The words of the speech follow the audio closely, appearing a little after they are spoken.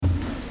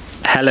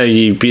Hello,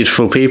 you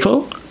beautiful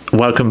people.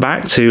 Welcome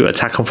back to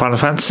Attack on Final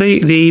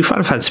Fantasy, the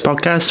Final Fantasy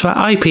podcast where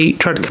I, Pete,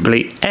 try to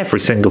complete every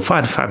single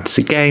Final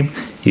Fantasy game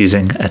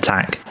using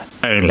attack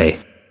only.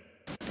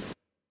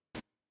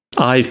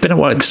 I've been at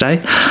work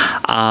today.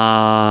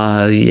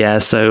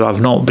 So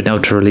I've not been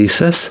able to release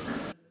this,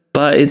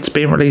 but it's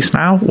been released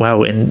now.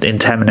 Well, in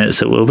 10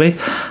 minutes it will be.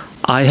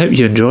 I hope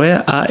you enjoy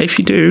it. If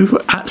you do,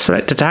 at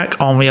Select Attack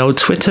on the old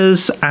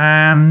Twitters,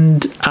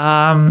 and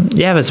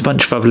there's a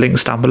bunch of other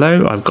links down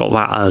below. I've got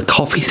that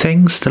coffee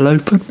thing still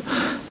open.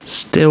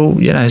 Still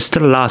a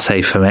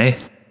latte for me.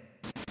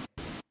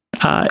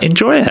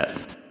 Enjoy it.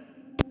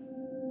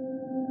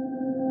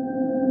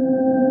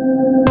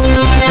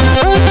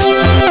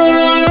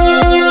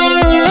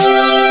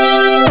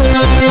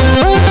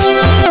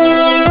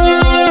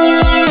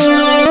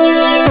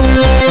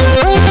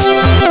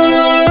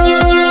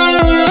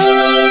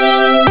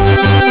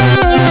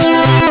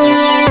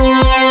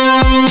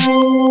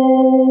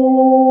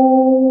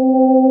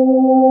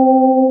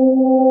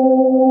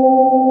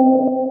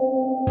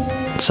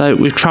 So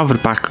we've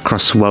travelled back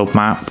across the world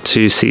map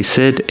to see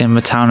Cid in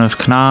the town of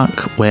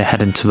Karnaque. We're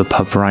heading to the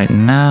pub right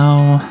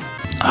now.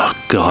 Oh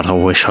god, I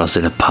wish I was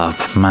in a pub.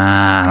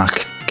 Man, I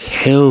could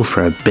kill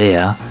for a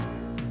beer.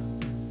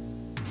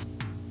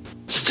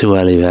 It's too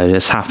early though.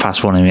 It's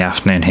 1:30 in the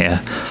afternoon here.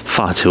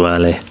 Far too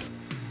early.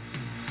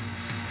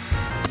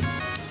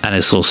 And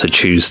it's also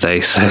Tuesday,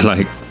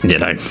 so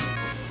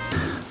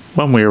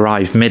when we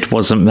arrived, Mid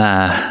wasn't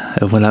there.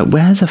 And we're like,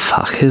 where the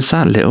fuck is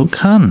that little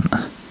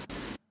cunt?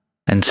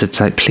 And Cid's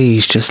like,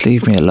 please, just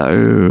leave me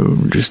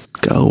alone. Just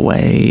go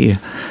away.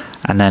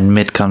 And then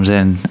Mid comes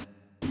in.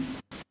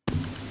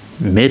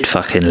 Mid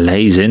fucking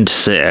lays into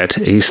Cid.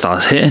 He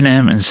starts hitting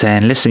him and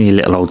saying, listen, you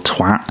little old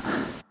twat.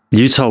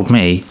 You told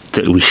me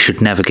that we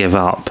should never give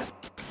up.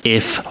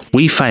 If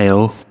we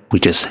fail, we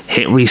just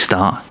hit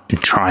restart and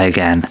try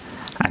again.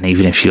 And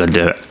even if you gotta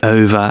do it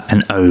over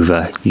and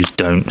over, you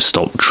don't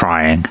stop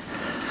trying.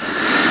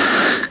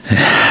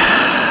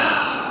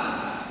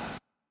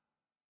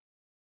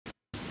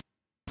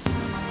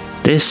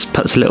 This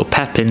puts a little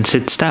pep in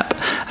Cid's step,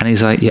 and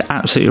he's like, you're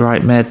absolutely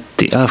right, Mid.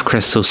 The Earth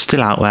Crystal's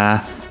still out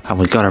there, and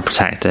we've got to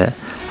protect it.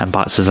 And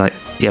Bartz is like,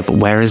 yeah, but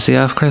where is the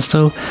Earth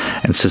Crystal?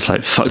 And Cid's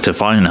like, fucked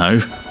if I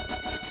know.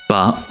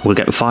 But we'll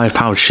get the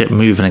fire-powered ship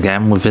moving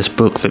again with this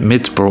book that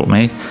Mid's brought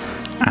me,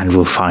 and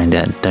we'll find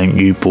it. Don't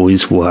you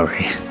boys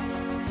worry.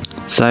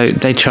 So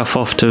they chuff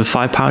off to the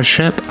fire-powered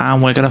ship,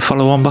 and we're going to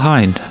follow on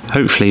behind.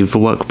 Hopefully the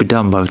work will be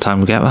done by the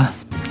time we get there.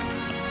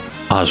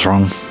 I was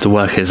wrong. The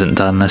work isn't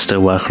done. They're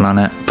still working on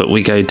it. But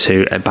we go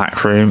to a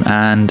back room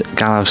and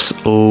Galuf's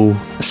all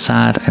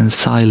sad and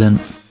silent.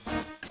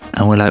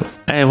 And we're like,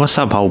 hey, what's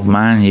up, old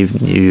man?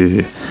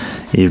 You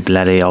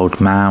bloody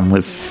old man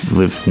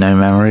with no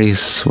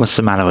memories. What's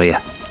the matter with you?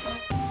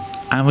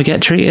 And we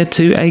get treated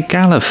to a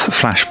Galuf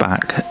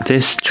flashback.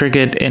 This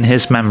triggered in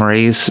his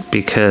memories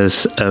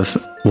because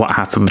of what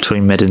happened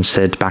between Mid and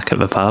Cid back at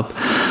the pub.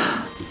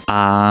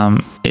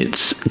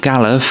 It's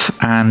Galuf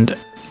and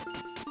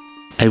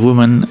a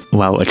woman,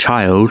 a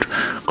child,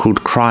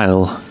 called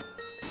Kryl.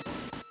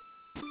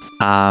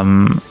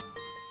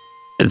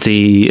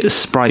 The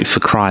sprite for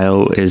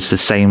Kryl is the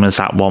same as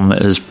that one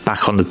that was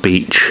back on the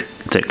beach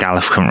that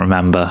Galuf couldn't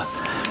remember.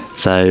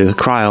 So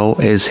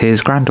Kryl is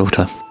his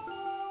granddaughter.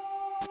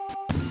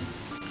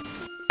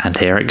 And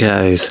here it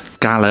goes.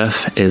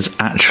 Galuf is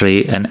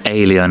actually an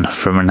alien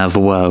from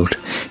another world.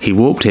 He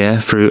walked here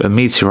through a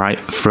meteorite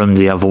from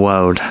the other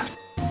world.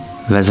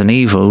 There's an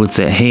evil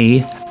that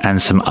he and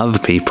some other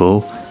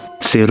people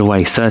sealed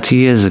away 30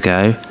 years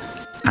ago,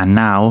 and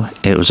now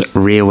it was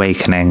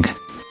reawakening.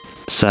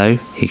 So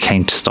he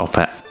came to stop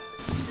it.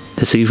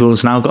 This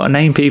evil's now got a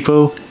name,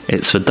 people.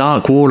 It's the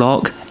Dark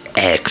Warlock,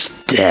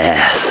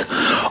 X-Death.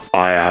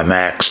 I am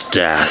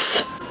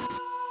X-Death.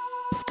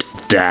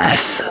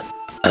 Death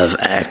of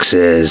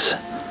X's.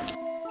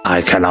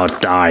 I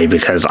cannot die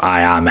because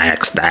I am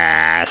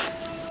X-Death.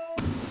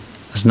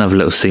 There's another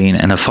little scene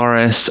in a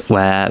forest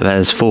where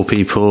there's 4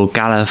 people.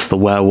 Galuf, the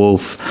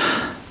werewolf,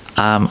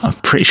 I'm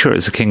pretty sure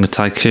it's the King of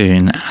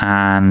Tycoon,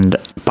 and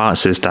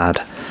Bartz's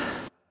dad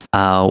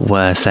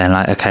were saying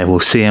okay,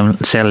 we'll seal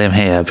him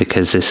here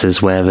because this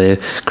is where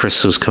the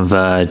crystals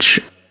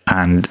converge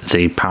and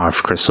the power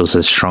of crystals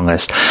is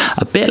strongest.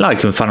 A bit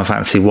like in Final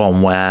Fantasy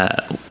 1 where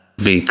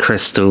the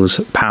crystals'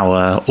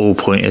 power all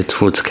pointed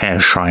towards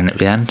Chaos Shrine at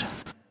the end.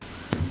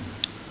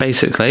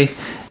 Basically,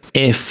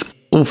 if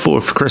all 4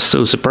 of the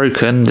crystals are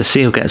broken, the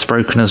seal gets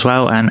broken as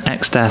well, and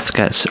X-Death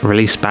gets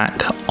released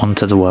back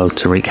onto the world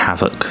to wreak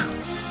havoc.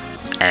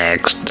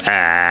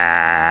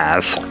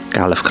 X-Death!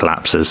 Galuf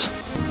collapses.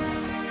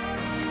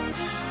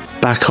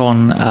 Back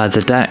on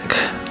the deck,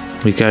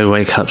 we go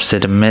wake up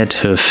Cid and Mid,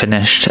 who have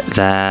finished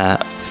their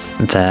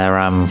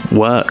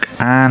work,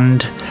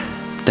 and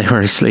they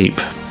were asleep.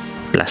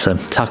 Bless them,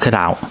 tuckered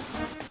out.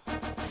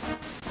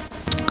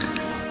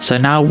 So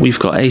now we've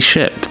got a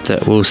ship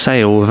that will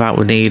sail without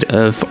the need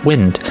of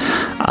wind.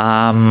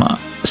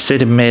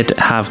 Cid and Mid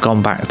have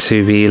gone back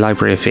to the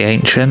Library of the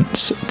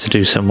Ancients to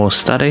do some more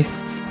study.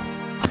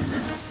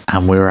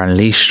 and we're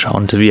unleashed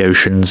onto the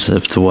oceans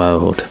of the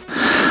world.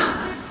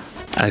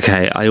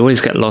 Okay, I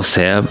always get lost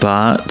here,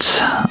 but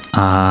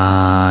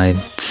I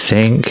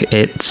think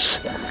it's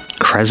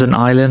Crescent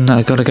Island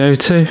I gotta go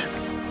to,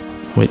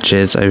 which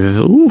is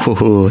over. Ooh,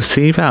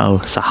 Seabell,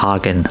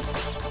 Sahagin.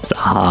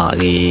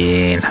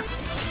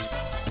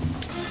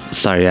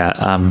 So yeah,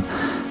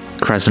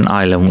 Crescent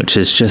Island, which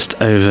is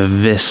just over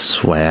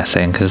this way, I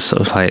think, is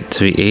sort of like to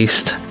the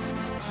east,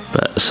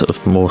 but sort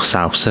of more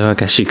south. So I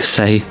guess you could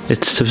say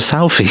it's to the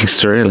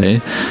southeast,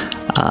 really.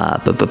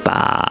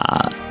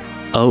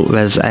 Oh,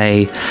 there's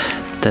a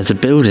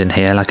building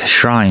here, like a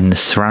shrine,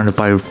 surrounded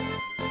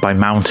by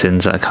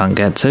mountains that I can't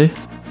get to.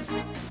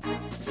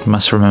 You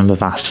must remember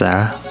that,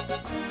 Sarah.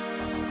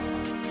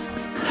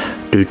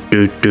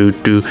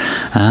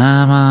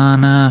 I'm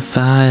on a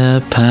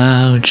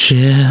fire-powered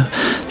ship,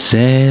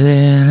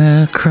 sailing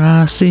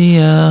across the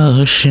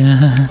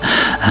ocean.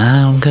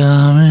 I'm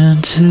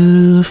coming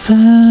to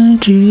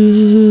find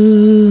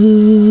you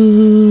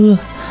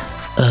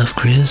of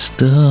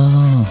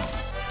crystal.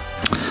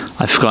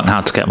 I've forgotten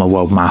how to get my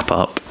world map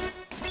up.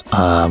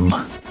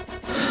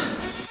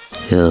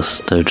 Yes,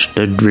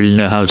 don't really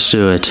know how to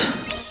do it.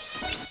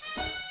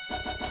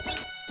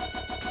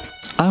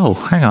 Oh,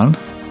 hang on.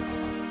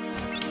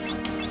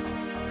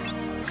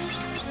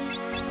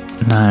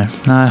 No,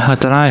 I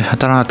don't know. I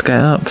don't know how to get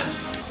it up.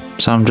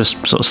 So I'm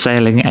just sort of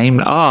sailing,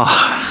 aim. Oh,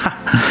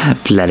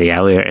 bloody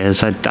hell, here it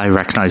is. I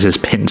recognise his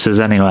pincers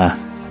anywhere.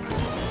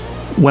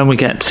 When we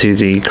get to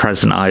the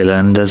Crescent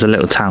Island, there's a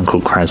little town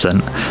called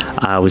Crescent.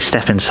 We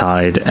step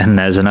inside and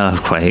there's an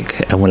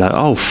earthquake, and we're like,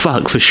 oh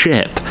fuck, the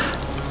ship.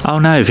 Oh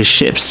no, the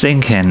ship's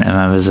sinking. And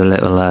then there's a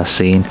little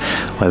scene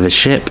where the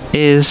ship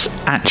is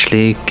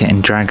actually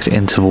getting dragged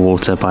into the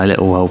water by a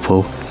little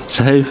whirlpool.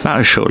 So that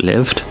was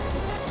short-lived.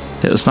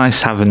 It was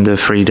nice having the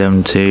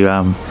freedom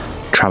to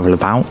travel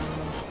about.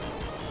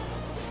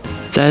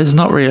 There's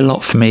not really a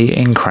lot for me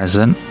in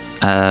Crescent,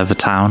 the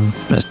town.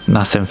 There's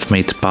nothing for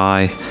me to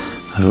buy.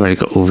 I've already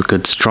got all the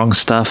good strong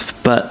stuff,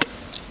 but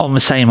on the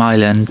same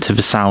island to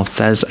the south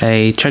there's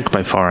a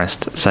chocobo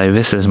forest, so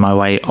this is my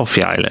way off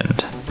the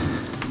island.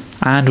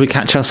 And we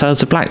catch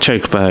ourselves a black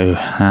chocobo,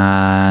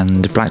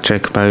 and black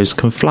chocobos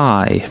can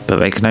fly, but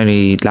they can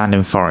only land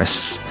in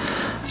forests.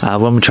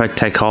 When we try to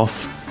take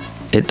off,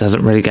 it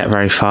doesn't really get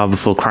very far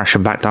before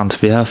crashing back down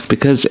to the earth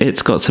because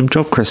it's got some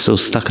job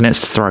crystals stuck in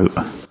its throat.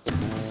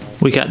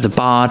 We get the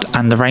bard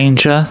and the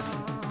ranger,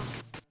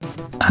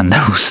 and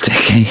they're all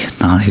sticky,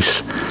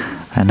 nice.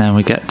 And then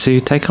we get to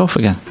take off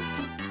again.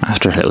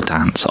 After a little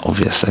dance,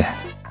 obviously.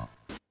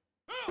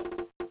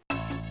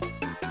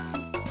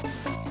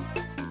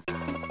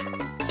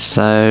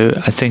 So,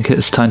 I think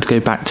it's time to go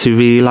back to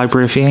the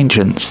Library of the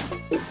Ancients.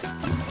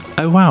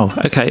 Oh wow,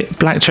 okay.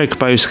 Black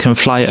chocobos can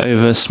fly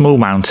over small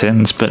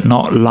mountains, but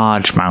not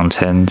large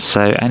mountains.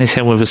 So,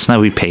 anything with a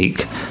snowy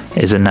peak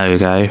is a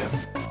no-go.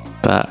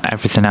 But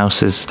everything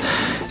else is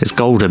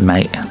golden,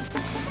 mate.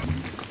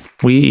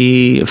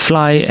 We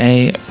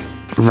fly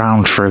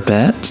round for a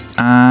bit,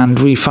 and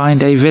we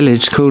find a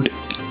village called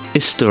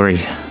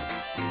Istori.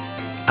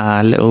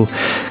 A little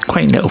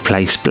quaint little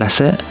place,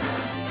 bless it.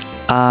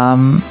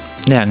 I'm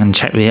going to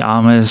check the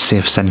armours, see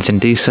if there's anything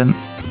decent.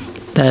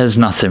 There's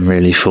nothing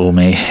really for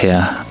me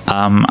here.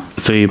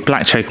 The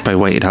black chocobo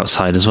waited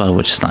outside as well,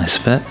 which is nice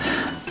of it.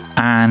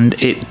 And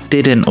it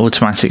didn't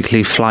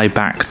automatically fly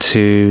back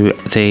to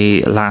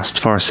the last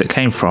forest it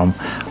came from,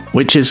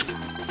 which is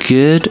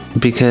good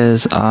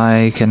because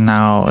I can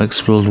now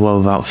explore the world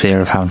without fear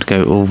of having to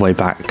go all the way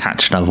back,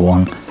 catch another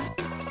one,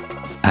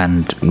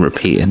 and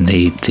repeating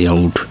the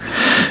old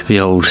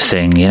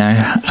thing, you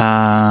know.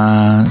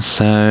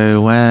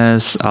 So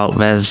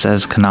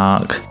there's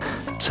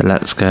Canark. So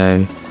let's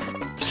go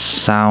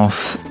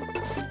south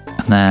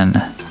and then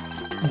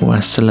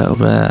west a little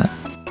bit.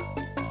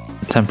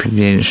 Temple of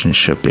the Ancients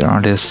should be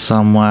around here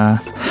somewhere.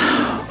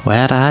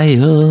 Where are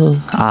you?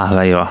 Ah,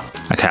 there you are.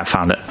 Okay, I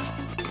found it.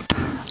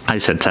 I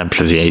said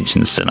Temple of the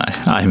Ancients, didn't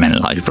I? I meant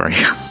library.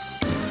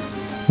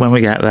 When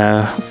we get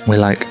there, we're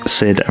like,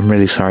 Sid, I'm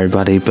really sorry,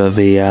 buddy, but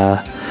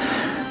the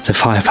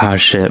firepower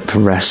ship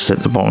rests at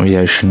the bottom of the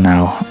ocean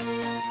now.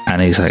 And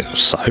he's like,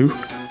 so?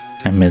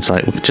 And Mid's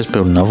like, we could just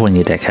build another one,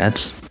 you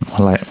dickheads.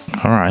 We're like,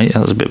 alright,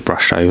 that was a bit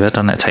brushed over.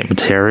 Doesn't it take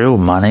material,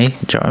 money? Do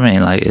you know what I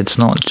mean? Like, it's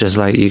not just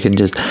like you can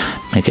just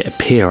make it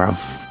appear out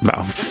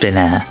of thin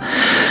air.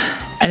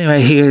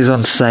 Anyway, he goes on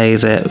to say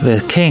that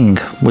the king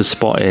was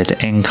spotted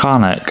in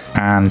Karnak,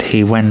 and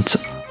he went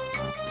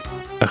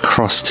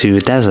across to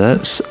the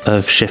deserts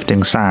of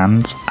shifting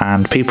sands,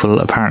 and people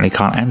apparently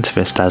can't enter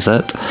this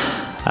desert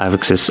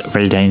because it's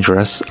really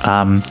dangerous.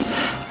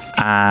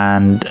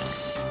 And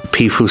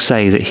people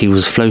say that he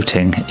was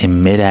floating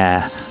in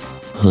midair.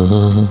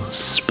 Oh,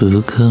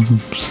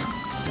 spookums.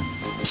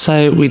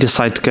 So we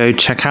decide to go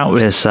check out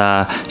this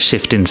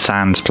shifting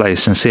sands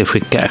place and see if we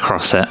can get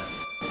across it.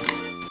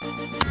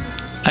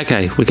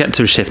 Okay, we get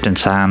to the shifting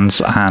sands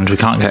and we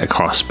can't get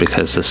across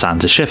because the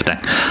sands are shifting.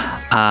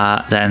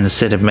 Then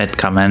Sid and Mid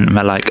come in and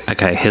they're like,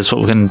 okay, here's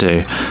what we're going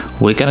to do.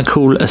 We're going to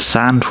call a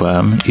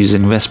sandworm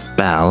using this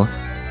bell,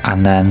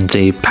 and then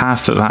the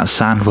path that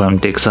sandworm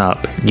digs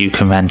up, you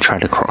can then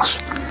tread across.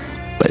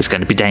 But it's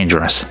going to be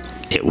dangerous.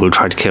 It will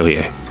try to kill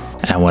you.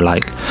 And we're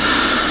like,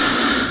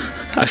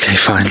 okay,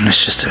 fine,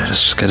 let's just do it.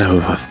 Let's just get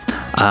over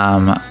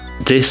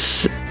it.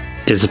 This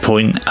is the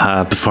point,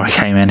 before I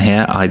came in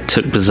here, I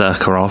took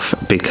Berserker off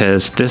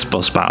because this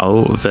boss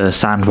battle, the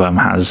sandworm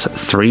has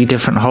 3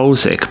 different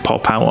holes it could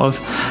pop out of,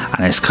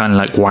 and it's kind of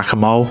like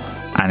whack-a-mole,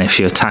 and if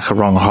you attack a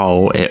wrong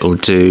hole, it will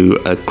do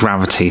a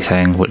gravity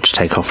thing, which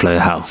take off low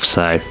health.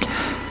 So,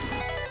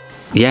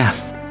 yeah,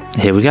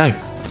 here we go.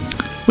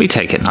 We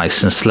take it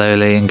nice and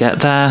slowly and get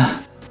there,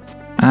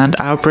 and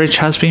our bridge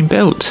has been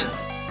built.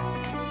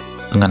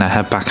 I'm going to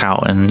head back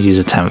out and use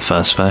a tent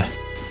first, though.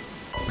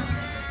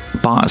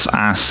 Bart's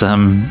asked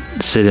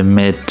Sid and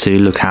Mid to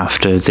look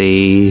after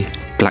the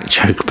black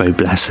chocobo,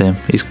 bless him.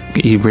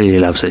 He really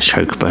loves his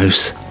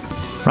chocobos.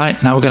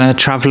 Right, now we're going to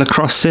travel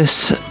across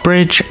this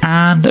bridge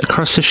and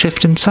across the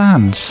shifting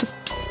sands.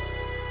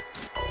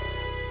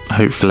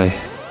 Hopefully.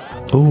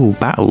 Ooh,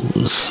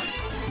 battles.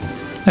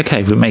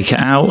 Okay, we make it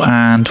out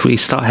and we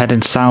start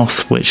heading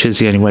south, which is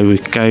the only way we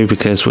could go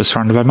because we're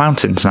surrounded by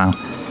mountains now.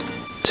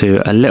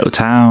 To a little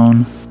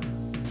town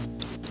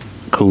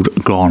called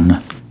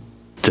Gone.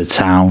 The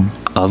town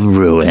of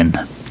ruin.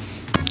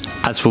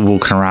 As we're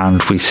walking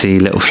around, we see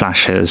little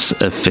flashes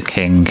of the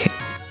king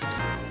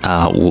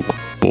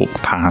walk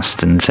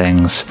past and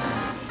things.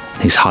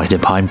 He's hiding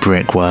behind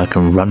brickwork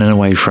and running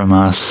away from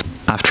us.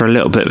 After a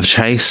little bit of a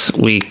chase,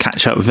 we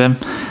catch up with him,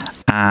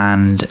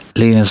 and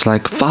Lena's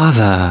like,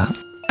 "Father,"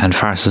 and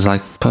Faris is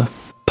like,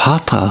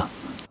 "Papa,"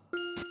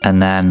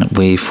 and then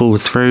we fall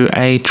through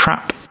a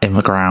trap in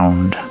the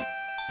ground.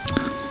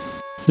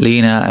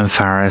 Lena and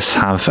Faris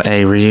have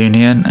a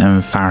reunion,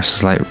 and Faris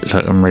is like,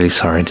 "Look, I'm really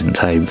sorry I didn't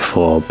tell you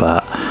before,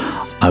 but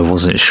I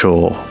wasn't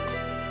sure.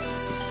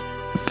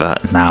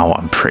 But now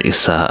I'm pretty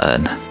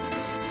certain."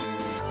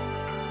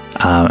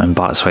 And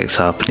Bart wakes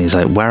up and he's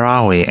like, "Where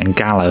are we?" And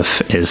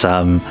Galuf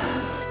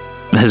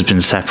has been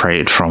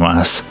separated from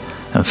us.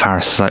 And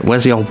Faris is like,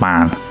 "Where's the old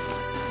man?"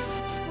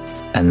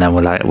 And then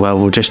we're like, "Well,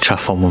 we'll just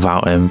chuff on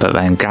without him." But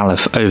then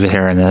Galuf,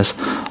 overhearing this,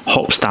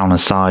 hops down the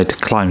side,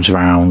 climbs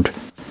around,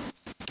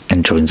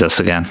 and joins us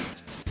again.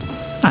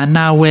 And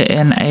now we're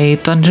in a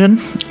dungeon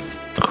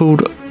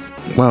called,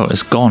 well,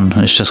 it's Gone.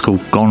 It's just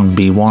called Gone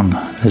B1.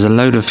 There's a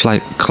load of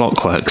like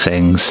clockwork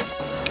things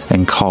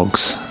and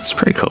cogs. It's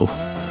pretty cool.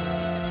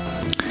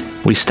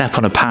 We step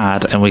on a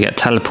pad and we get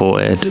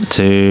teleported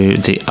to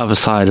the other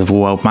side of the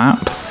world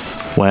map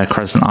where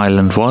Crescent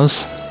Island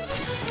was,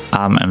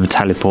 and the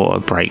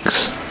teleporter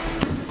breaks.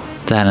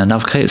 Then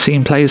another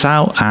cutscene plays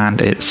out,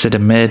 and it's Sid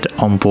and Mid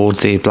on board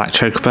the Black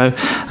Chocobo,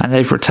 and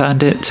they've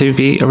returned it to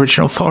the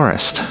original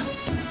forest.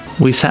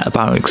 We set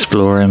about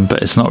exploring,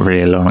 but it's not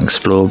really a long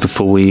explore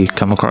before we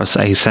come across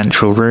a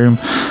central room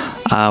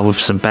with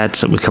some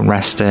beds that we can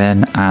rest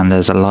in, and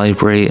there's a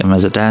library, and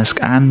there's a desk,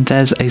 and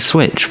there's a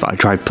switch that I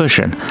tried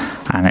pushing,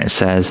 and it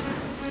says,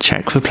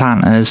 "Check the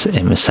planters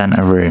in the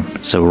centre room."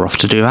 So we're off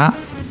to do that.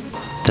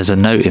 There's a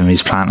note in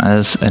these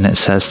planters, and it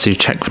says to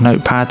check the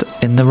notepad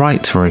in the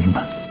right room.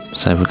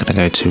 So we're going to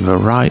go to the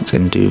right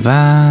and do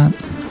that.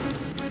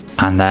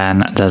 And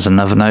then there's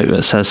another note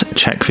that says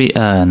check the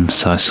urn.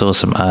 So I saw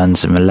some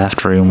urns in the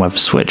left room where the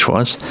switch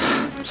was.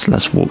 So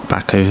let's walk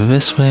back over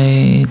this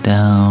way.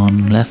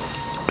 Down, left,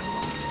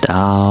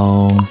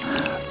 down,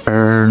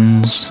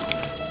 urns.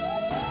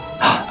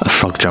 A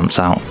frog jumps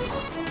out.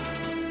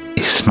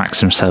 He smacks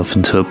himself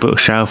into a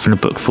bookshelf and the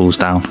book falls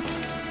down.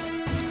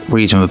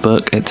 Reading the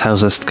book, it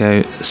tells us to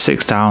go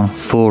 6 down,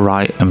 4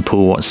 right and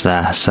pull what's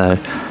there. So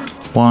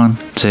 1,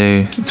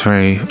 2,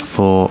 3,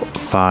 4,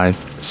 5,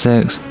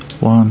 6.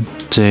 1,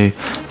 2,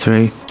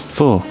 3,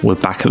 4. We're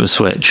back at the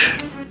switch.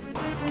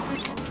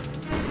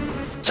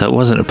 So it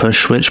wasn't a push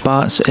switch,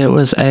 Bart, it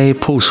was a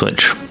pull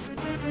switch.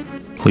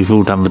 We've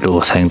all done the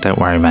door thing, don't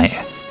worry, mate.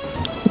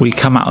 We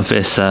come out of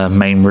this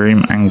main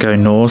room and go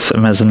north,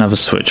 and there's another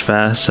switch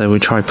there, so we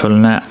try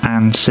pulling it,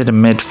 and Sid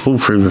and Mid fall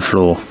through the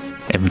floor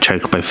in the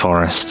Chocobo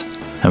Forest.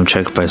 And the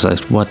Chocobo's like,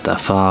 "What the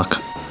fuck?"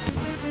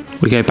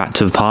 We go back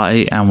to the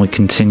party and we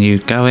continue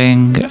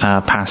going,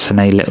 passing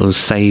a little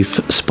safe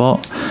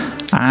spot,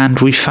 and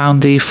we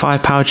found the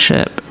fire-powered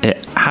ship.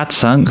 It had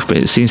sunk, but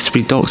it seems to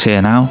be docked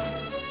here now.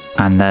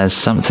 And there's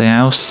something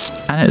else,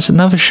 and it's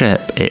another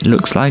ship. It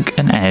looks like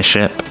an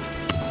airship.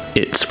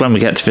 It's when we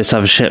get to this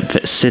other ship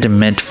that Sid and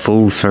Mid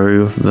fall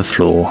through the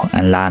floor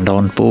and land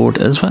on board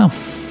as well.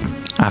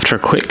 After a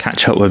quick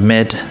catch-up with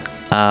Mid,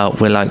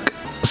 we're like,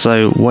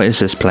 "So what is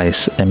this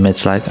place?" And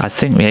Mid's like, "I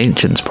think the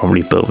ancients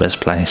probably built this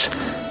place,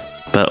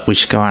 but we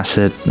should go ask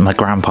my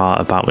grandpa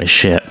about this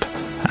ship."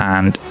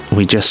 And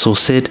we just saw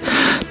Sid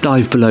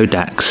dive below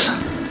decks.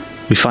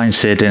 We find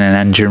Sid in an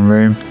engine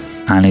room,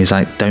 and he's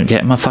like, "Don't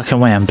get in my fucking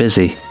way, I'm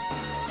busy."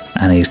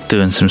 And he's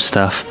doing some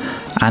stuff,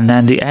 and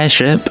then the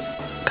airship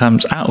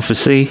comes out of the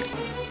sea,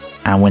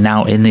 and we're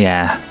now in the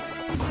air.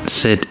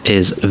 Sid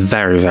is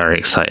very, very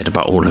excited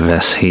about all of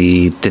this.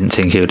 He didn't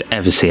think he would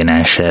ever see an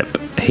airship.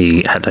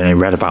 He had only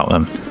read about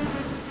them.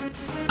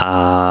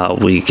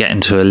 we get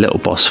into a little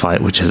boss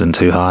fight, which isn't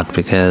too hard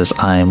because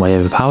I'm way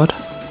overpowered.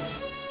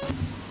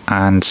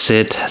 And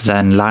Sid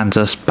then lands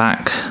us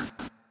back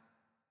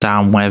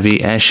down where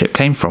the airship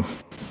came from.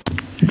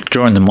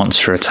 During the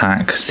monster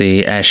attack,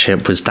 the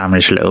airship was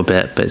damaged a little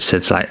bit, but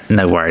Sid's like,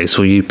 no worries,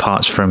 we'll use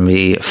parts from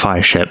the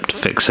fire ship to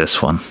fix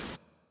this one.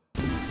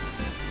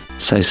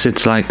 So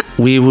Sid's like,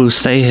 we will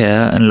stay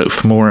here and look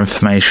for more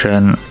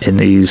information in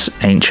these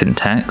ancient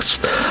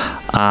texts.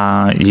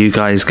 You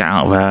guys get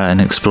out there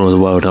and explore the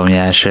world on the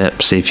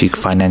airship, see if you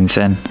can find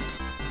anything.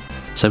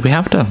 So we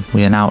have done.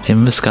 We are now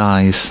in the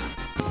skies.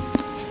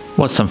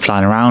 Whilst I'm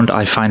flying around,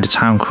 I find a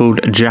town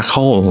called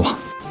Jackal.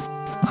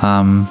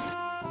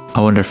 I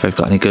wonder if they've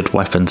got any good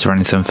weapons or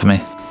anything for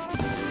me.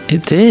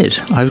 It did.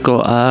 I've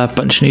got a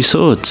bunch of new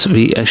swords.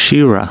 The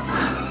Ashura,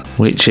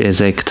 which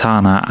is a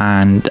katana,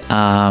 and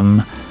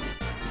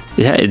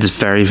yeah, it's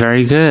very,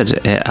 very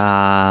good. It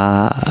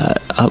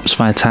ups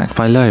my attack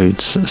by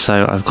loads.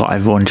 So I've got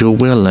everyone dual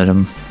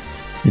wielding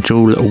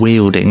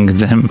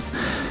them.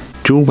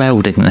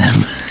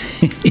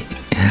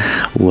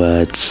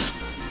 Words.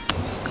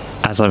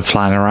 As I'm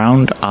flying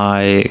around,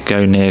 I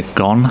go near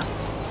Gon,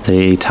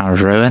 the town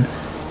of ruin,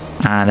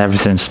 and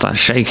everything starts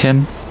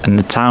shaking, and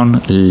the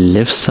town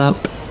lifts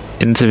up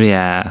into the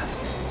air,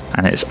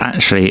 and it's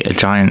actually a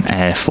giant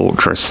air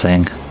fortress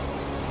thing.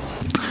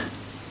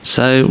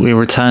 So we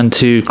return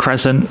to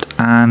Crescent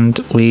and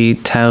we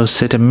tell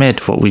Sid and Mid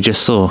what we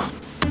just saw.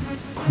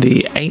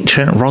 The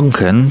ancient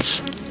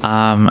Ronkans,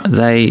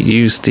 they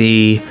used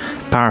the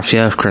power of the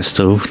Earth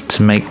Crystal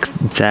to make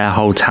their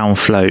whole town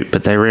float,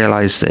 but they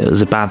realised it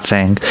was a bad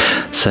thing,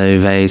 so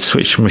they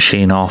switched the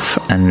machine off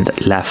and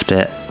left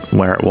it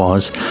where it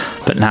was.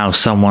 But now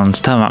someone's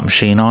turned that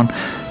machine on,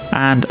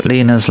 and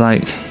Lena's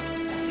like,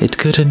 it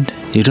couldn't,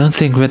 you don't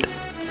think that,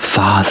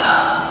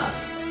 Father.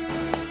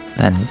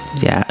 Then,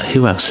 yeah,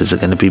 who else is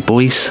it going to be,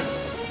 boys?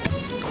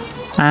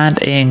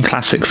 And in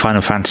classic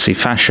Final Fantasy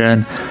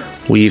fashion,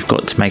 we've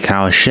got to make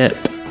our ship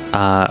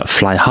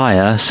fly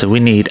higher, so we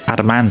need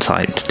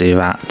adamantite to do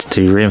that,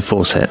 to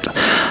reinforce it.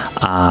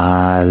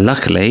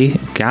 Luckily,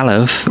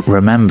 Galuf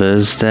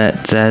remembers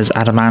that there's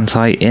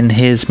adamantite in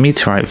his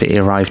meteorite that he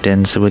arrived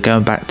in, so we're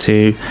going back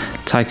to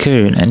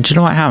Tycoon. And do you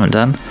know what I haven't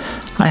done?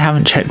 I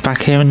haven't checked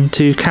back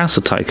into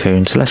Castle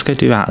Tycoon, so let's go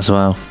do that as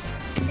well.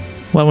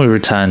 When we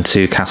return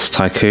to Castle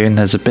Tycoon,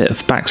 there's a bit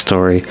of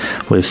backstory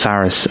with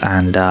Faris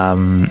and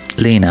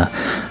Lena.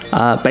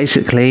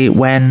 Basically,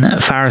 when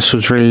Faris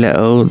was really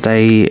little,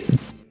 they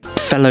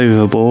fell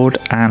overboard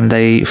and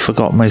they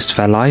forgot most of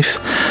their life.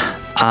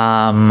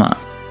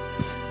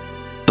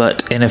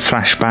 But in a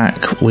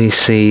flashback, we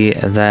see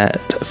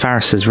that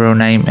Faris's real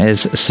name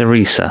is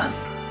Cerisa.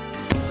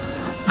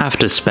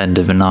 After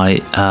spending the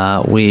night,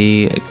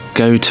 we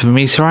go to the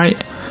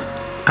meteorite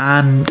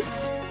and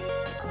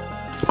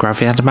grab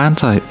the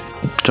adamantite.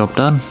 Job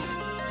done.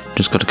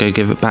 Just got to go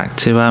give it back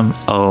to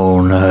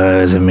oh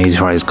no, the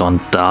meteorite's gone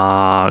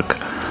dark.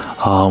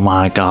 Oh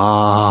my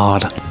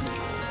god.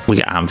 We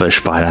get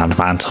ambushed by an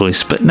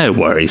adamantite, but no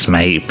worries,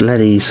 mate.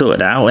 Bloody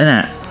sorted out,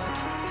 innit?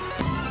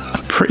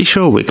 I'm pretty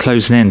sure we're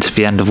closing in to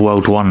the end of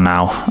World 1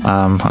 now.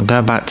 I'm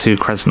going back to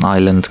Crescent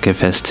Island to give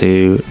this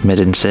to Mid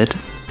and Sid.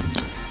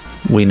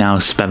 We now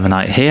spend the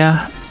night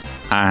here,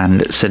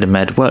 and Sid and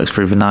Med work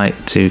through the night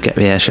to get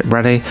the airship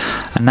ready,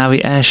 and now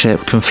the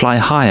airship can fly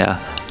higher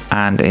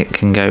and it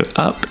can go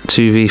up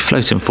to the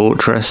floating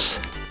fortress.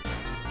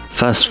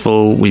 First of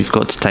all, we've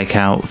got to take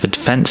out the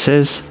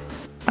defences,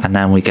 and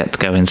then we get to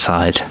go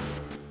inside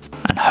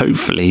and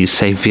hopefully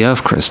save the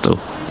Earth Crystal.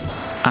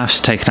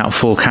 After taking out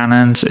 4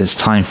 cannons, it's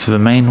time for the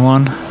main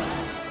one.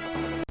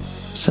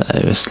 So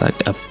it's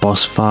like a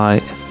boss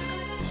fight.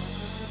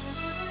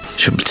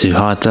 Shouldn't be too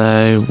hard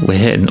though. We're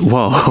hitting...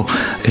 Whoa!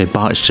 Okay,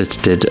 Bart's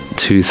just did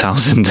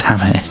 2,000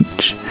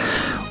 damage.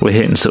 We're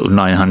hitting sort of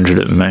 900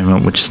 at the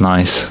moment, which is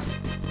nice.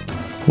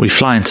 We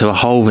fly into a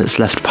hole that's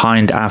left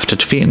behind after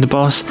defeating the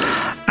boss,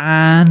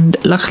 and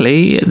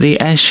luckily the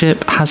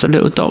airship has a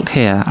little dock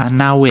here, and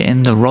now we're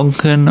in the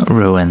Ronkan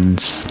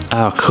ruins.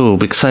 Oh cool,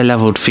 because I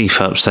leveled Thief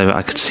up so that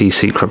I could see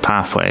secret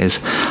pathways,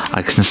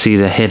 I can see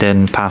the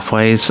hidden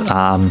pathways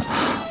on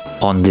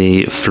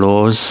the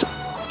floors,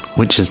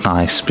 which is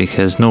nice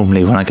because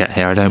normally when I get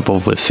here I don't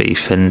bother with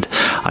Thief and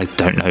I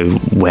don't know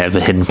where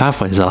the hidden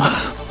pathways are,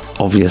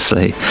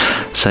 obviously.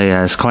 So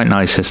yeah, it's quite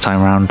nice this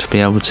time around to be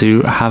able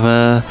to have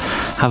a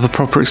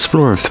proper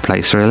explore of the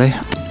place, really.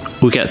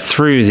 We get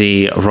through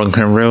the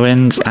Ronkan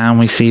ruins and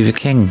we see the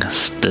king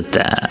stood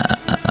there,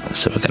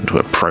 so we're going to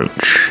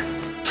approach.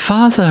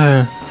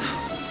 Father!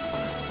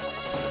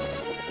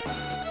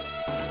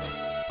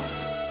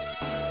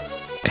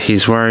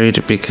 He's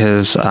worried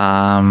because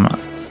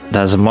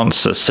there's a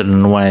monster stood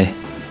in the way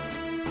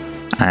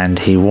and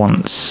he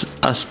wants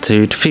us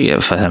to defeat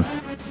it for him,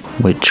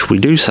 which we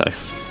do so.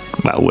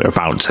 Well, we're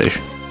about to.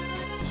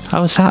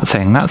 Oh, it's that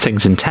thing. That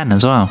thing's in 10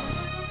 as well.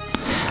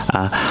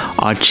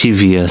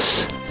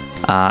 Archivius.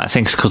 I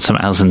think it's called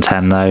something else in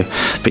 10 though,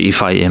 but you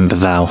fight in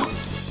Bavel.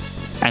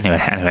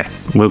 Anyway,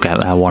 we'll get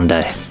there one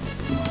day.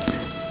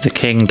 The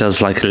king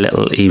does like a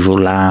little evil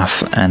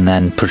laugh and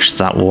then pushes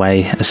that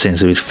away as soon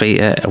as we defeat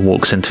it and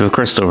walks into the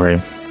crystal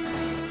room.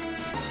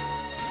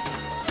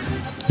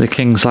 The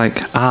king's like,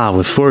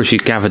 with 4 of you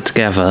gathered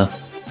together,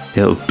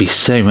 it would be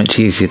so much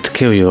easier to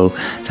kill you all.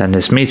 Then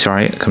this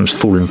meteorite comes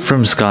falling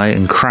from the sky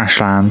and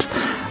crash lands,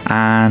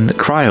 and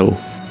Kryl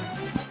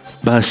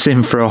bursts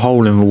in through a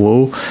hole in the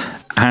wall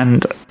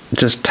and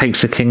just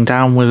takes the king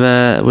down with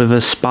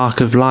a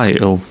spark of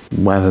light, or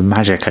whatever,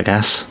 magic, I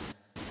guess.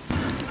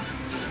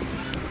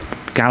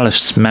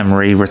 Galuf's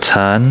memory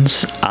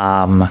returns.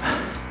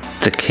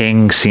 The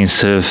king seems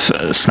to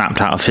have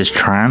snapped out of his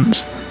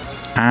trance,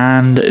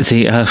 and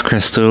the Earth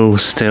Crystal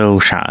still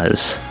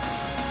shatters,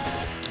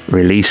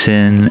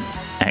 releasing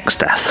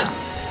Exdeath.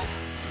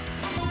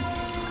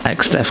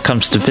 Exdeath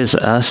comes to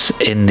visit us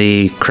in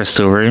the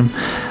crystal room,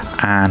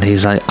 and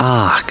he's like,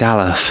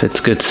 Galuf, it's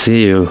good to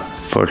see you,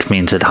 for it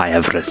means that I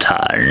have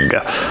returned.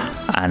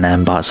 And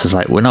then Bart's is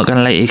like, we're not going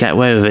to let you get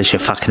away with this, you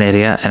fucking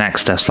idiot. And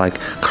Exdeath's like,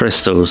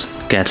 crystals,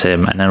 get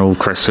him. And then all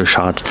crystal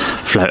shards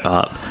float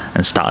up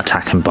and start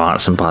attacking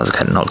Bart's, and Bart's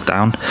getting knocked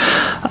down.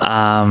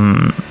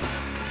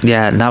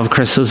 Now the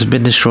crystals have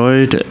been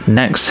destroyed.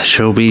 Next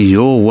shall be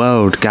your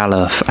world,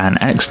 Galuf. And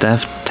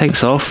Exdeath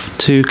takes off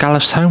to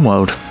Galuf's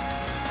homeworld.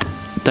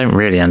 Don't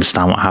really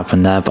understand what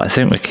happened there, but I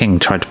think the king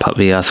tried to put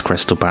the earth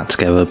crystal back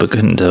together but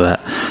couldn't do it,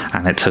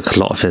 and it took a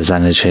lot of his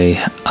energy,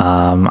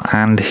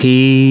 and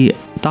he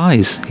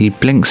dies. He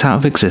blinks out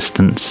of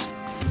existence.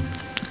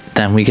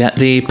 Then we get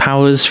the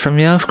powers from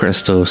the earth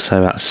crystal,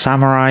 so that's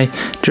Samurai,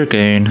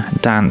 Dragoon,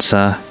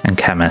 Dancer and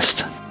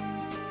Chemist.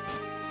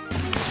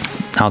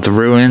 Now the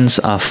ruins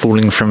are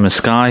falling from the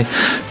sky,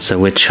 so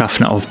we're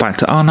chuffing it off back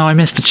to, oh no, I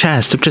missed a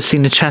chest, I've just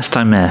seen the chest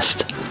I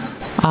missed.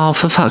 Oh,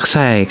 for fuck's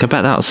sake, I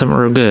bet that was something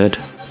real good.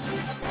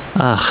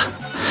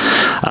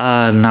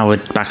 Now we're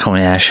back on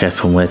the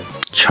airship and we're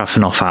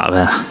chuffing off out of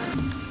there.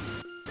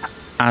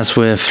 As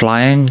we're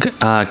flying,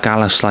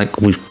 Galuf's like,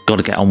 we've got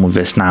to get on with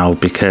this now,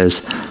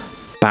 because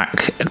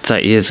back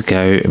 30 years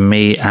ago,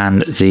 me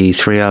and the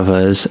 3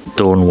 others,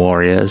 Dawn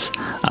Warriors,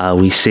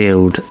 we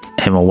sealed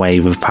him away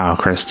with power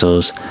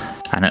crystals,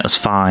 and it was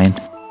fine,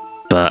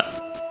 but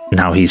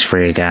now he's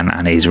free again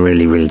and he's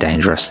really, really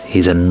dangerous.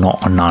 He's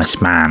not a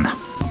nice man.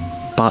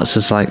 Bart's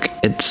is like,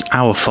 it's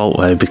our fault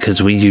though,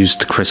 because we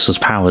used the crystal's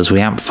powers,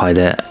 we amplified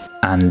it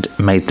and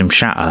made them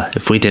shatter.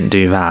 If we didn't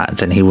do that,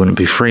 then he wouldn't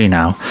be free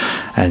now.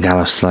 And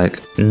Galuf's like,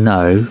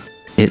 no,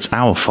 it's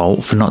our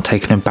fault for not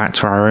taking him back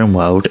to our own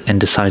world and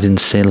deciding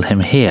to seal him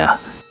here.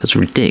 It's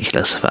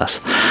ridiculous of us.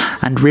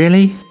 And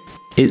really,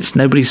 it's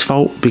nobody's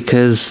fault,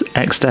 because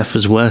Exdeath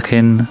was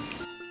working,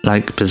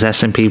 like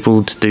possessing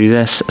people to do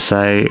this,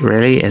 so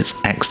really it's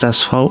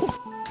Exdeath's fault.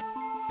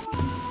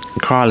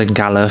 Kryl and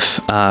Galuf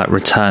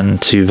return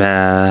to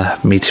their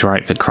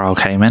meteorite that Kryl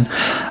came in,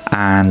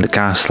 and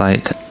Galuf's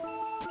like,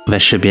 there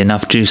should be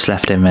enough juice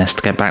left in this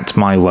to get back to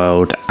my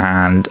world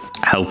and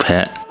help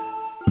it,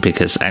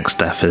 because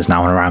Exdeath is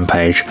now on a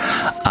rampage.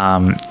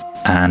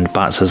 And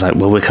Bart says like,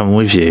 well, we're coming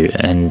with you,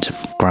 and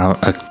Kryl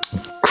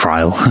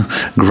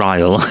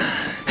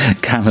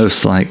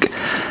Galuf's like,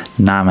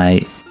 nah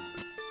mate,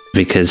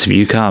 because if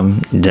you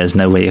come, there's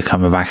no way you're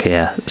coming back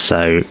here,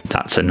 so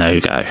that's a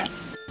no-go.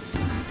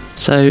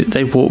 So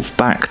they walked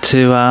back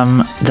to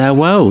their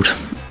world,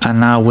 and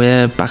now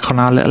we're back on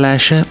our little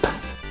airship,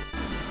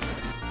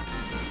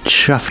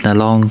 chuffing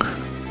along.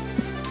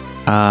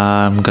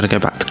 I'm going to go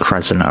back to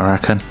Crescent, I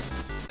reckon.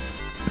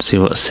 See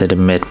what Sid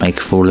and Mid make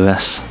of all of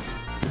this.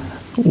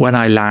 When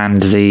I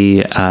land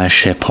the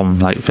ship on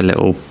like the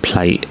little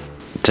plate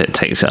that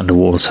takes it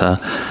underwater,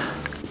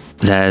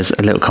 there's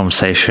a little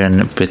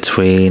conversation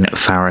between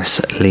Faris,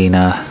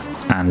 Lena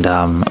and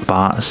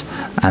Bart,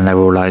 and they're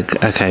all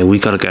like, okay, we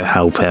got to go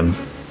help him,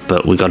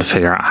 but we got to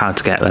figure out how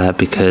to get there,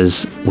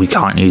 because we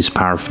can't use the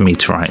power of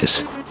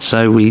meteorites,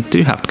 so we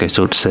do have to go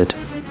talk to Sid.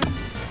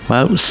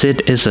 Well,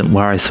 Sid isn't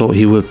where I thought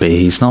he would be.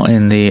 He's not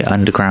in the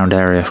underground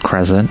area of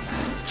Crescent,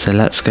 so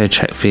let's go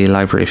check the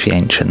Library of the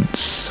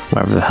Ancients,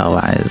 wherever the hell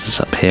that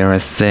is. Up here, I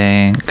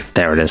think.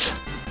 There it is.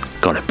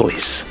 Got it,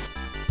 boys.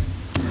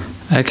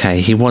 Okay,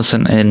 he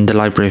wasn't in the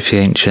Library of the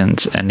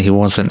Ancients, and he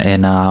wasn't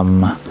in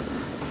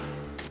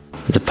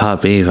the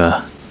pub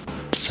either,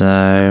 so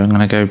I'm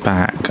going to go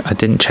back. I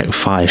didn't check the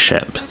fire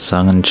ship, so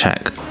I'm going to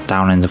check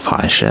down in the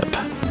fire ship.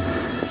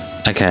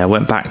 Okay, I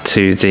went back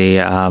to the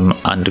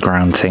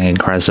underground thing in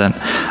Crescent,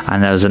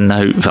 and there was a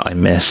note that I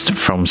missed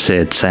from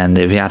Sid saying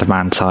that the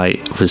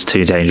adamantite was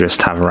too dangerous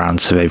to have around,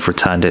 so they've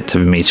returned it to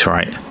the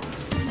meteorite.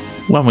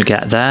 When we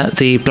get there,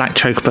 the black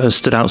chocobo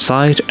stood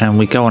outside, and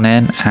we go on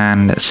in,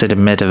 and Sid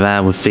and Mid are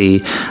there with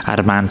the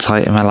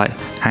adamantite, and they're like,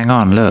 hang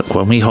on, look,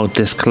 when we hold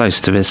this close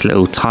to this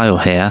little tile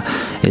here,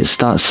 it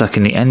starts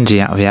sucking the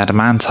energy out of the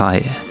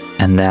adamantite.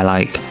 And they're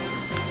like,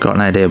 got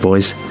an idea,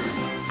 boys.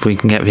 If we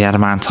can get the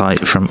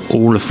adamantite from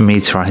all of the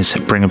meteorites,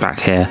 bring it back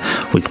here,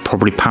 we could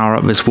probably power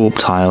up this warp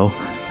tile,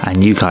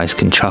 and you guys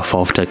can chuff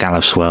off to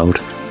Galuf's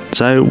world.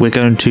 So we're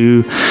going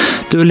to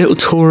do a little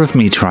tour of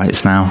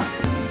meteorites now.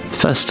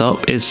 First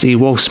stop is the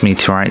Waltz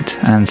meteorite,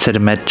 and Sid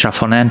and Mid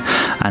chuff on in,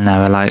 and they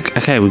were like,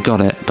 okay, we got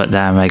it, but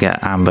then they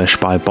get ambushed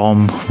by a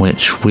bomb,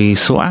 which we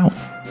sort out.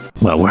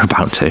 Well, we're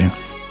about to.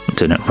 We're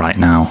doing it right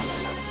now.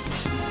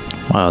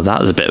 Well, that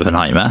was a bit of a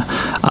nightmare.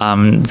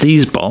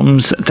 These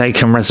bombs, they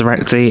can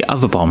resurrect the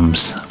other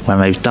bombs when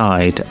they've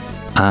died.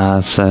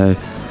 So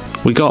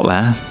we got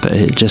there, but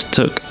it just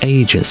took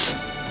ages.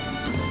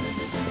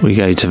 We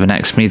go to the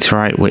next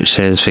meteorite, which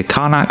is the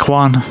Karnak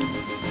one.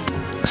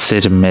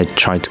 Sid and Mid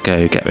tried to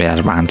go get the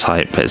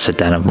adamantite, but it's a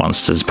den of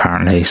monsters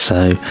apparently,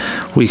 so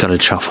we got to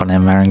chuff on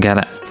in there and get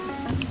it.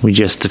 We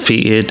just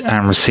defeated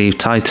and received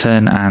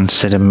Titan, and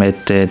Sid and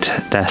Mid did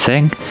their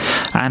thing,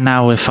 and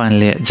now we're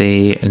finally at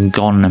the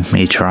Gon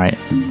meteorite.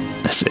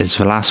 This is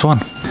the last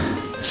one.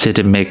 Sid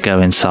and Mid go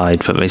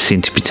inside, but they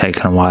seem to be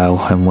taking a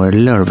while, and we're a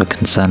little bit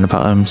concerned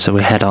about them, so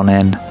we head on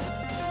in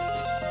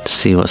to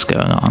see what's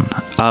going on.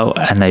 Oh,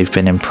 and they've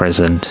been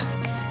imprisoned.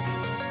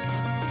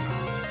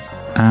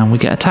 And we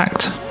get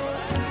attacked.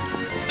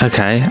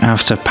 Okay,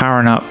 after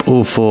powering up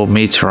all 4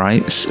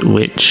 meteorites,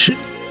 which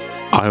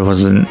I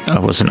wasn't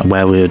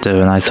aware we were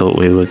doing. I thought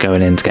we were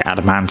going in to get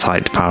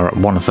adamantite to power up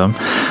one of them.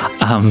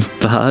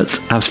 But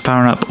after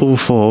powering up all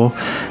 4,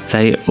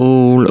 they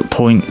all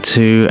point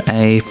to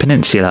a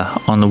peninsula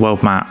on the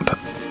world map.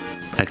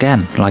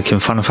 Again, like in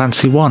Final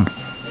Fantasy 1.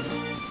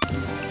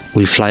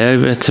 We fly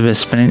over to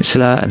this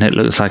peninsula and it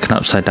looks like an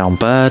upside down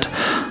bird.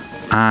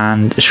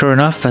 And sure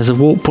enough, there's a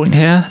warp point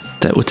here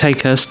that will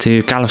take us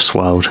to Galif's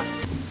world.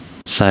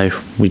 So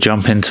we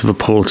jump into the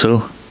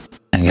portal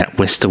and get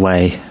whisked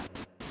away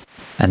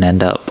and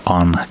end up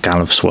on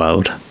Galif's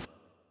world.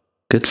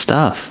 Good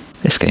stuff.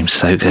 This game's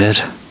so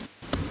good.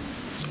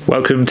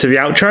 Welcome to the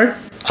outro.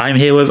 I'm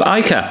here with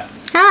Aika.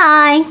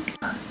 Hi.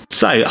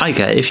 So,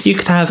 Aika, if you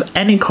could have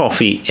any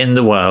coffee in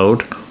the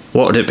world,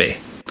 what would it be?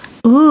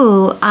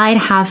 Ooh, I'd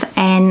have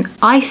an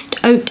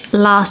iced oat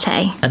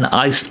latte. An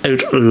iced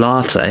oat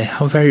latte?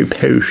 How very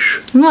posh.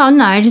 Well,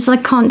 no, just I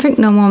can't drink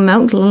no more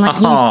milk like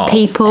you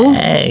people.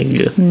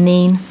 Egg.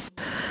 Mean.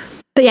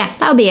 But yeah,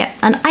 that'll be it.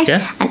 An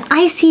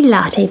icy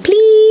latte,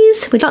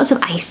 please, with lots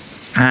of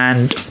ice.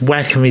 And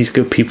where can these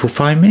good people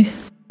find me?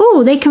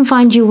 Oh, they can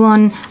find you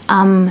on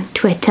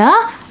Twitter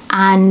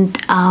and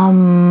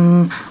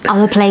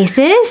other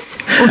places.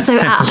 Also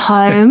at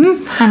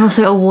home and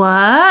also at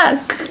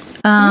work.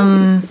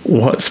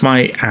 What's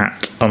my @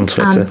 on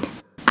Twitter?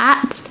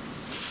 At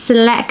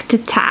Select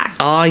Attack.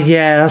 Oh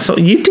yeah, that's what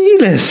you do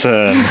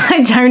listen.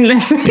 I don't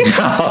listen.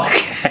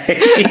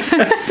 Okay.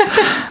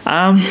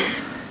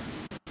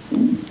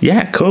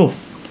 Yeah, cool.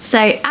 So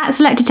at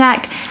Select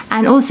Attack,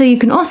 and also you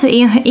can also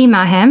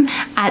email him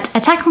at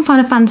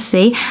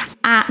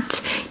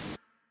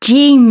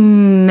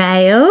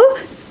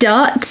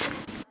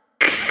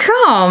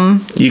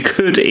attackonfinalfantasy@gmail.com. You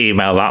could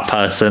email that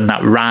person,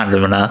 that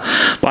randomer,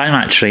 but I'm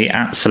actually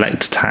at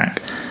Select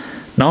Attack.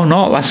 No, I'm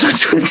not. That's my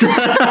Twitter.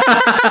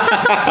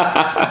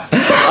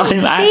 You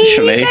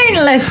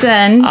don't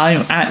listen.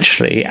 I'm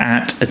actually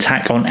at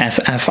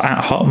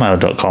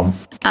attackonff@hotmail.com.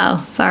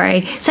 Oh,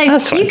 sorry. So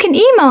That's fine. you can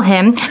email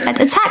him at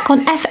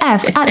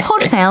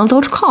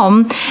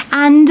attackonff@hotmail.com,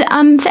 and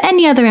for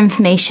any other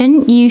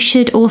information, you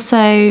should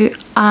also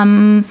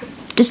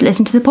just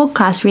listen to the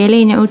podcast,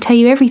 really, and it will tell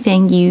you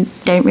everything you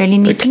don't really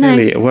need to know.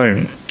 Clearly, it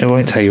won't. It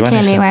won't tell you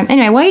anything. Clearly, it won't.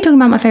 Anyway, why are you talking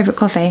about my favourite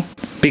coffee?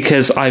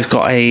 Because I've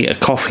got a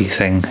coffee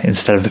thing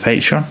instead of a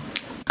Patreon,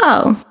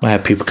 Oh, where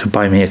people could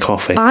buy me a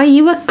coffee. buy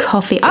you a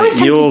coffee. I was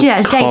tempted to do that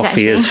as a date, Your coffee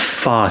actually. is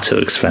far too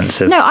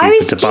expensive. No, for I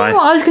was. people Do to you buy. know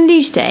what I was going to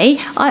do today?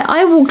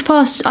 I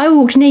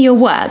walked near your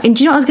work, and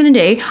do you know what I was going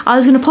to do? I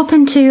was going to pop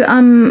into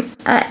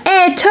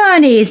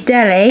Tony's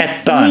Deli,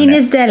 Tony.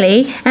 Nina's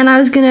Deli, and I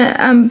was going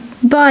to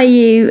buy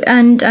you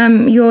and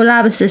your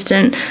lab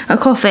assistant a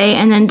coffee,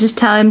 and then just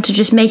tell him to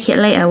just make it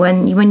later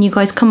when you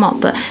guys come up.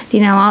 But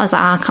I was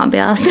like, I can't be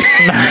asked.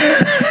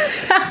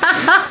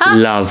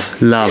 Love.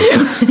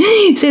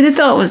 So the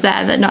thought was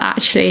there, but not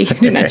actually.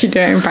 Didn't actually do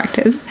it in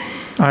practice.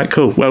 All right,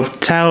 cool. Well,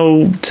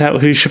 tell.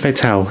 Who should they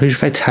tell? Who should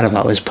they tell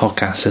about this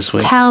podcast this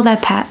week? Tell their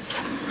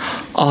pets.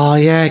 Oh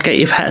yeah, get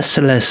your pets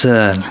to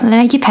listen.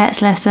 Make your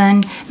pets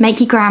listen.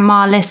 Make your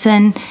grandma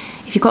listen.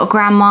 If you've got a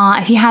grandma,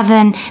 if you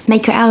haven't,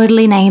 make your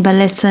elderly neighbour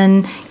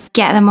listen.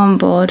 Get them on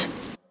board.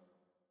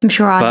 I'm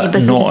sure our But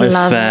neighbours will not just if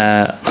love it.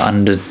 they're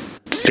under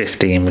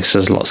 15, because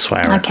there's a lot of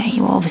swearing. Okay,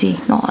 well, obviously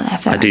not their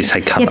fair. I do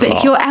say cunt Yeah, a but lot.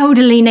 if your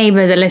elderly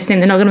neighbours are listening,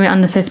 they're not going to be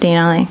under 15,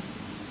 are they?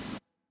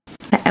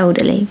 They're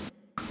elderly.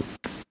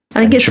 I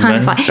think it's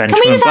time for. Benjamin Can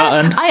we just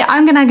Button.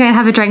 I'm going to go and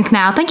have a drink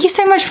now. Thank you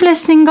so much for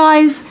listening,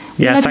 guys.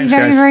 Yeah, we love thanks, you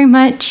very, guys. very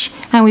much,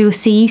 and we will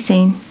see you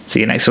soon.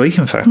 See you next week,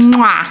 in fact.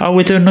 Mwah. Oh,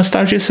 we're doing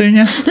nostalgia soon,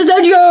 yeah?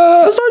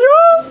 Nostalgia!